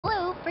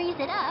frees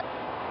it up.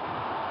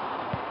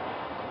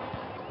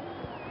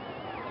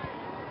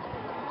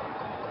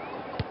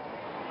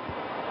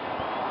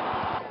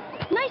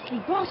 Nicely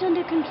brought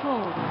under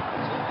control.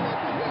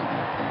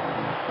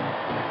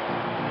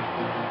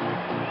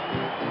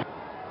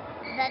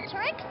 The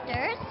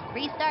Tricksters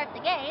restart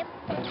the game.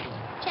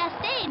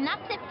 Chastain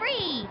knocks it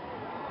free.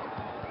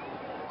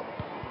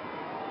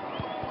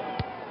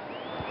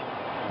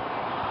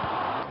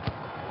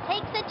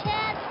 Takes a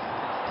chance.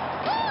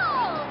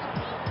 Goal!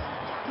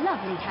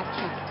 Lovely hat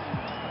trick.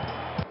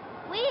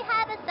 We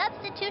have a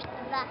substitution.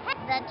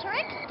 The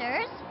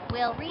Tricksters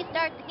will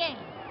restart the game.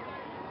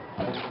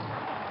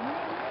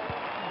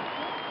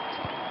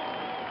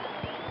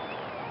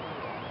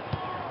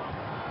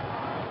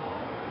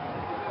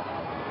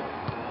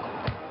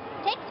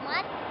 Takes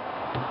one.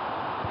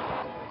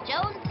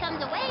 Jones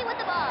comes away with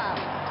the ball.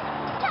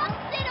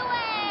 Tucks it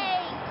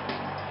away!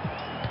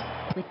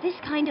 With this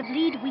kind of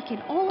lead, we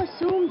can all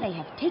assume they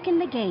have taken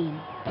the game.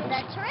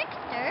 The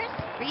Tricksters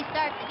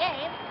restart the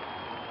game.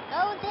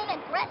 Goes in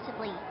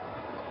aggressively.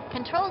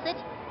 Controls it.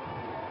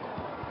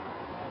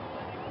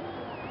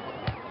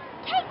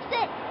 Takes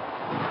it!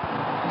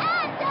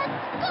 And a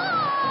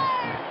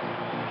score!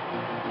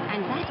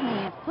 And that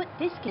may have put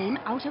this game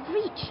out of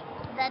reach.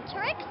 The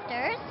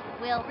Tricksters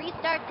will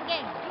restart the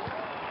game.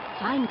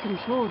 Fine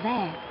control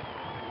there.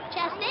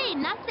 Chastain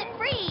knocks it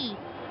free.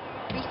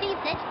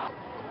 Receives it.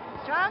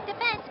 Strong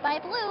defense by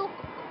Blue.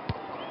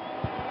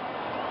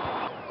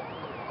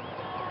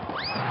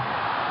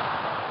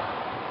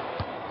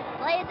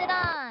 Plays it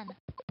on.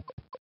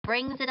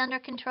 Brings it under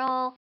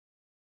control.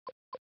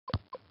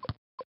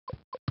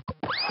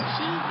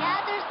 She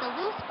gathers the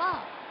loose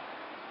ball.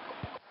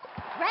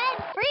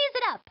 Red frees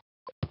it up.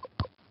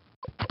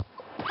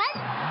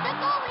 Hunts the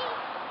goalie.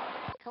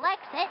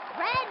 Collects it.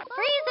 Red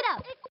frees it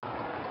up.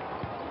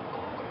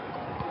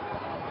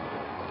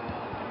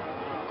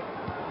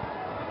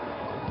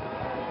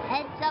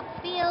 Heads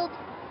upfield.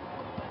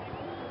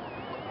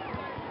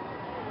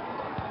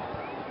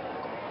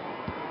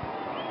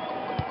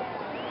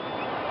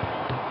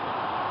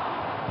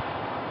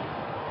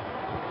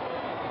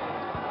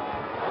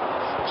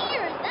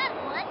 Spears that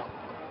one.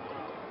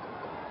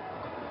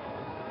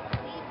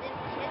 Leave this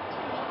kid to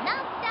me.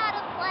 Knocked out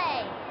of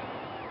play.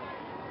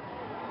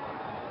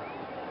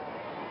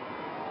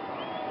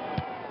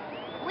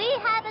 We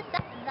have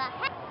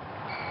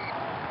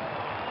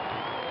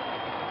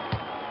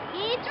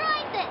he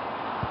drives it.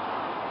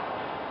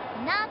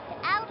 Knocked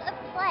out of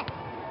play.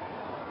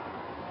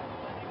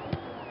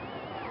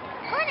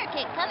 Corner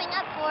kick coming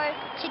up for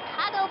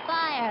Chicago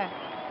Fire.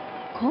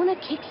 Corner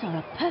kicks are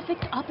a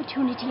perfect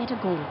opportunity at a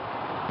goal.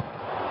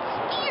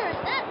 Spears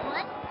that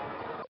one.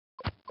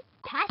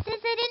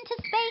 Passes it into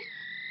space.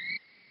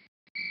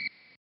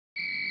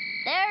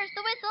 There's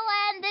the whistle,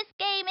 and this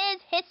game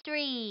is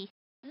history.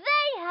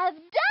 They have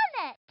done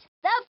it!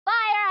 The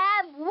Fire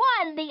have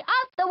won the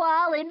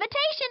Off-the-Wall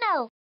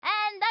Invitational,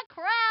 and the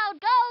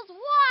crowd goes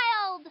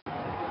wild!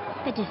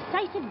 The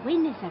decisive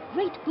win is a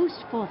great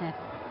boost for them.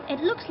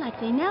 It looks like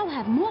they now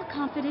have more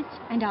confidence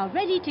and are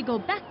ready to go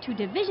back to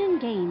division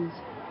games.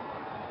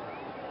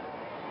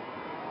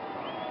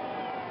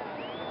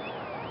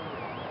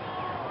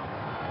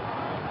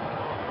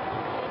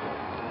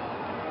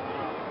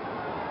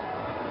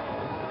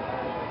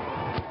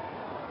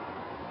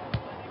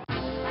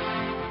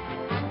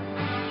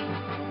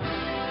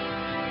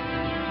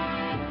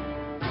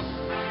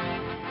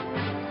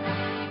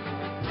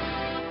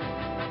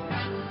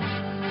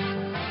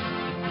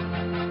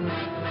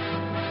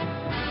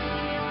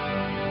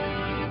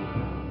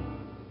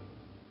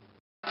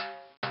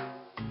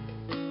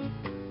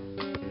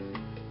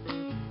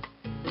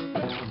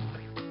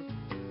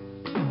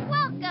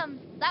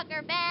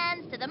 Soccer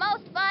fans, to the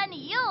most fun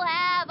you'll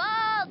have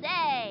all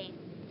day.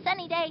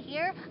 Sunny day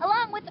here,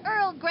 along with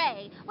Earl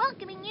Grey,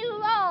 welcoming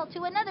you all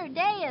to another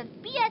day of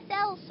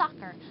BSL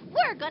soccer.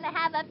 We're going to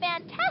have a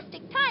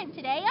fantastic time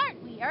today,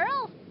 aren't we,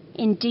 Earl?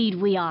 Indeed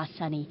we are,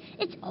 Sonny.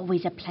 It's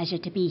always a pleasure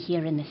to be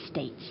here in the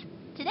States.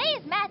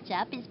 Today's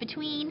matchup is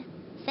between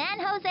San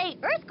Jose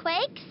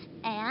Earthquakes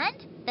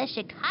and the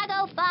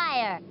Chicago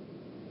Fire.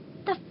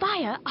 The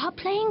Fire are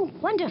playing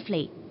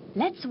wonderfully.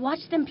 Let's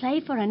watch them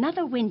play for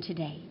another win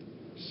today.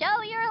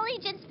 Show your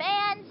allegiance,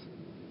 fans.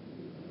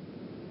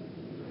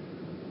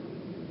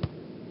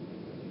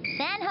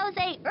 San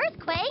Jose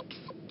Earthquakes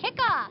kick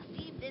off.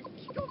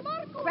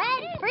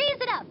 Red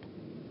frees it up.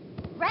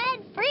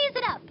 Red frees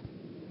it up.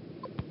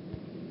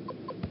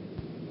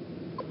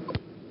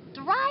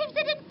 Drives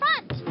it in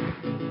front.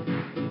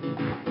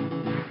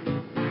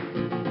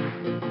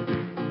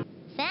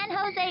 San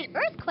Jose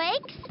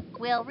Earthquakes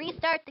will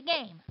restart the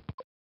game.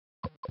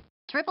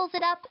 Dribbles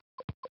it up.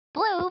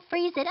 Blue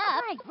frees it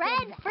up.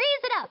 Red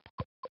frees it up.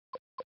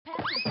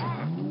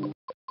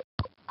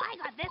 I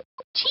got this.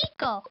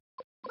 Chico.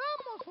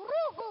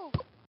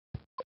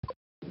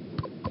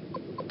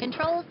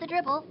 Controls the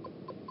dribble.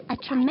 A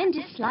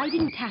tremendous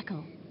sliding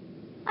tackle.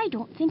 I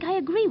don't think I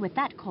agree with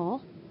that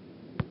call.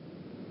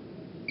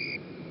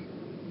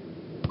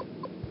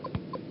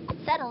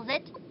 Settles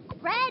it.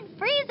 Red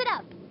frees it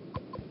up.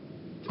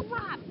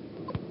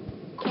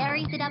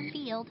 carries it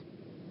upfield.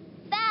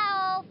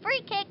 Foul!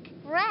 Free kick,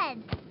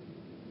 red.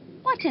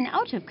 What an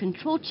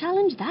out-of-control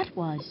challenge that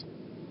was.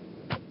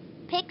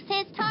 Picks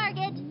his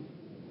target.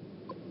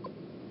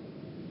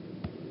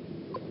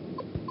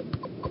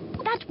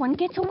 That one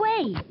gets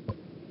away.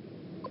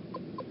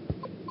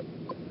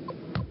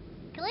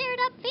 Cleared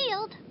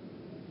upfield.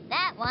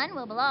 That one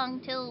will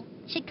belong to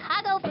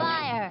Chicago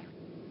Fire.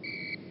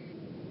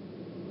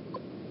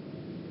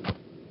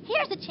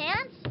 Here's a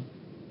chance.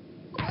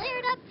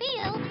 Cleared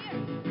upfield.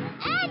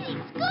 And he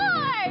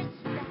scores!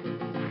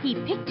 He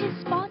picked his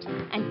spot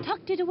and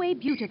tucked it away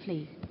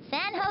beautifully.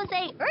 San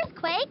Jose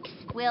Earthquakes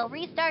will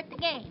restart the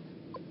game.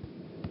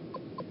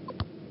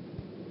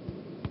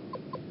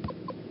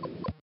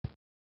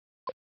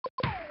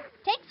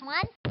 Takes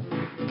one.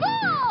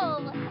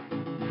 Goal!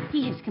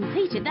 He has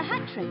completed the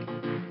hat trick.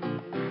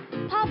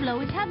 Pablo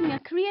is having a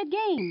career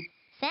game.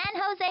 San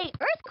Jose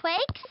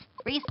Earthquakes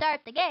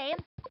restart the game.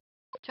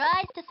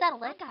 Tries to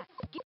settle it.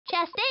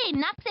 Chastain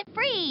knocks it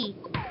free.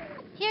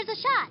 Here's a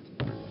shot.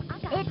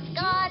 It's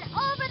gone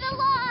over the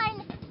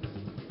line.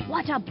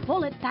 What a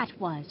bullet that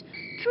was.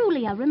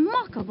 Truly a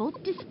remarkable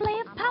display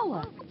of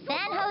power.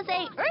 San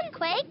Jose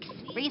Earthquakes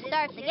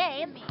restart the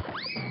game.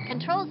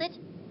 Controls it.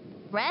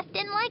 Ref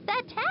didn't like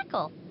that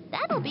tackle.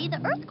 That'll be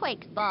the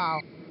Earthquakes'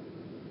 ball.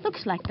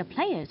 Looks like the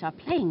players are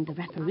playing the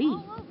referee.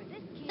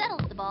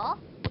 Settles the ball.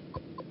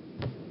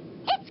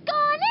 It's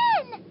gone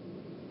in!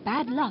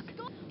 Bad luck.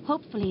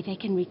 Hopefully they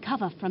can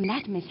recover from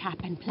that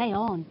mishap and play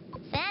on.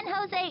 San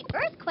Jose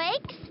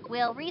Earthquakes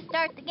will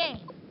restart the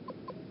game.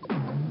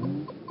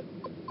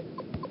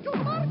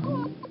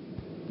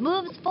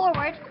 Moves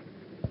forward.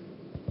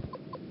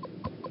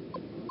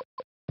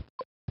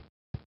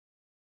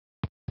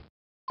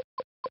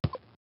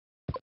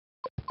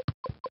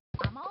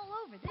 I'm all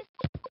over this.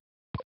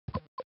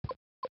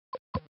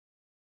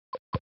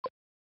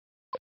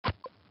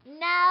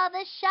 Now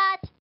the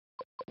shot.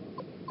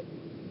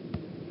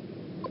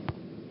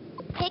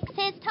 Picks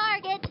his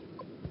target.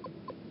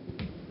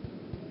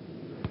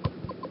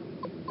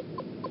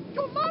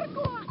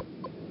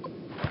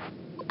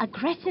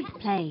 Aggressive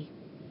play.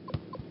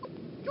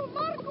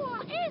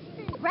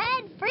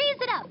 Red frees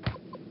it up.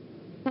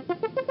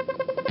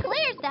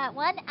 Clears that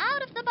one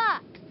out of the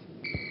box.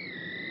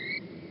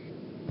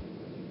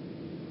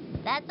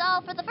 That's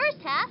all for the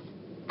first half.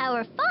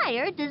 Our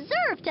Fire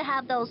deserve to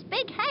have those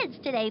big heads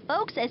today,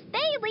 folks, as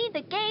they lead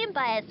the game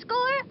by a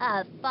score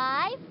of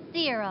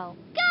 5-0.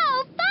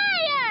 Go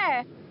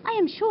Fire! I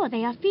am sure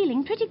they are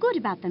feeling pretty good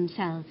about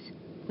themselves.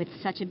 With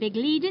such a big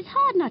lead, it's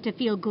hard not to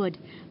feel good,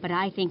 but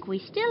I think we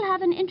still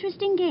have an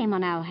interesting game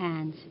on our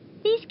hands.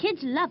 These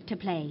kids love to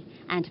play,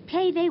 and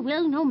play they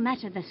will no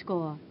matter the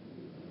score.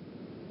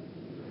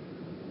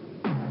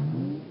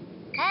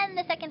 And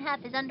the second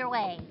half is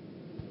underway.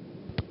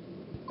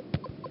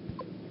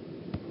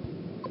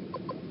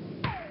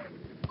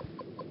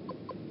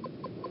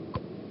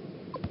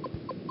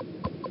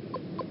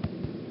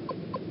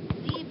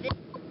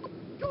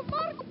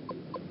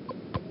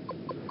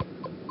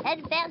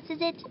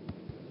 Advances it.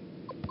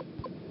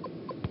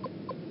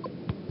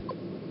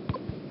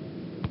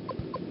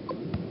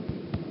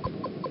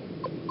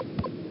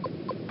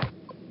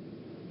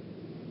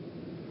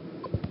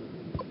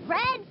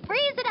 Red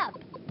frees it up.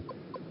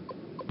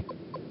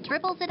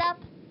 Dribbles it up.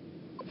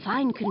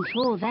 Fine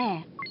control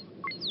there.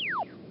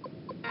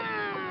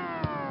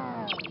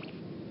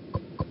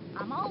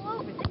 I'm all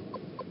over this.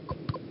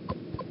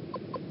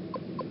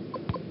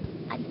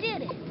 I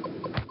did it.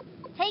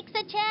 Takes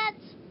a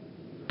chance.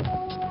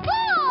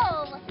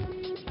 Goal!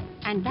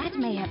 And that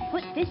may have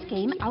put this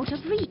game out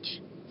of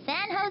reach.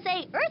 San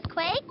Jose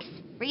Earthquakes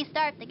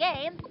restart the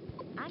game.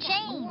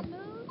 Chain.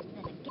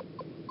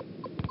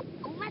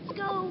 Let's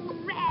go,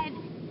 Red!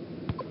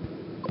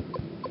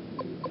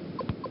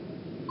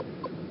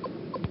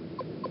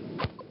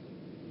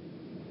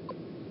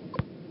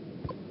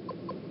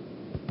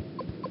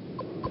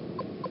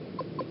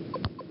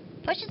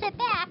 Pushes it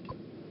back.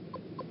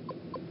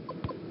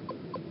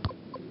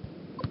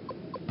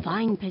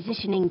 Fine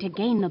positioning to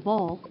gain the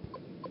ball.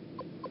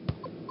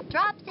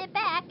 Drops it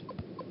back.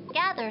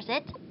 Gathers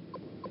it.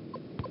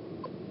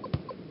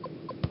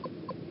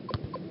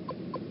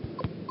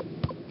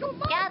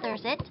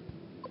 Gathers it.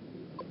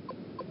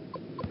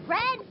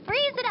 Red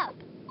frees it up.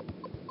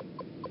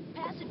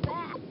 Pass it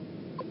back.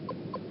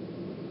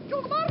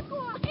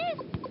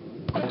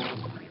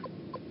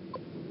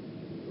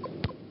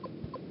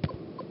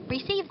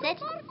 Receives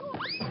it.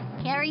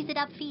 Carries it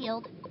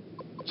upfield.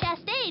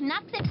 Chastain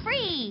knocks it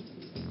free.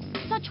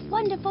 Such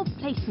wonderful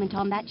placement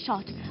on that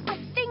shot. A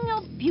thing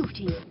of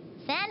beauty.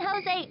 San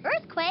Jose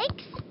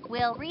Earthquakes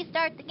will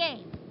restart the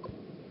game.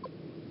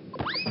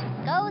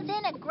 Goes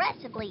in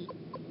aggressively.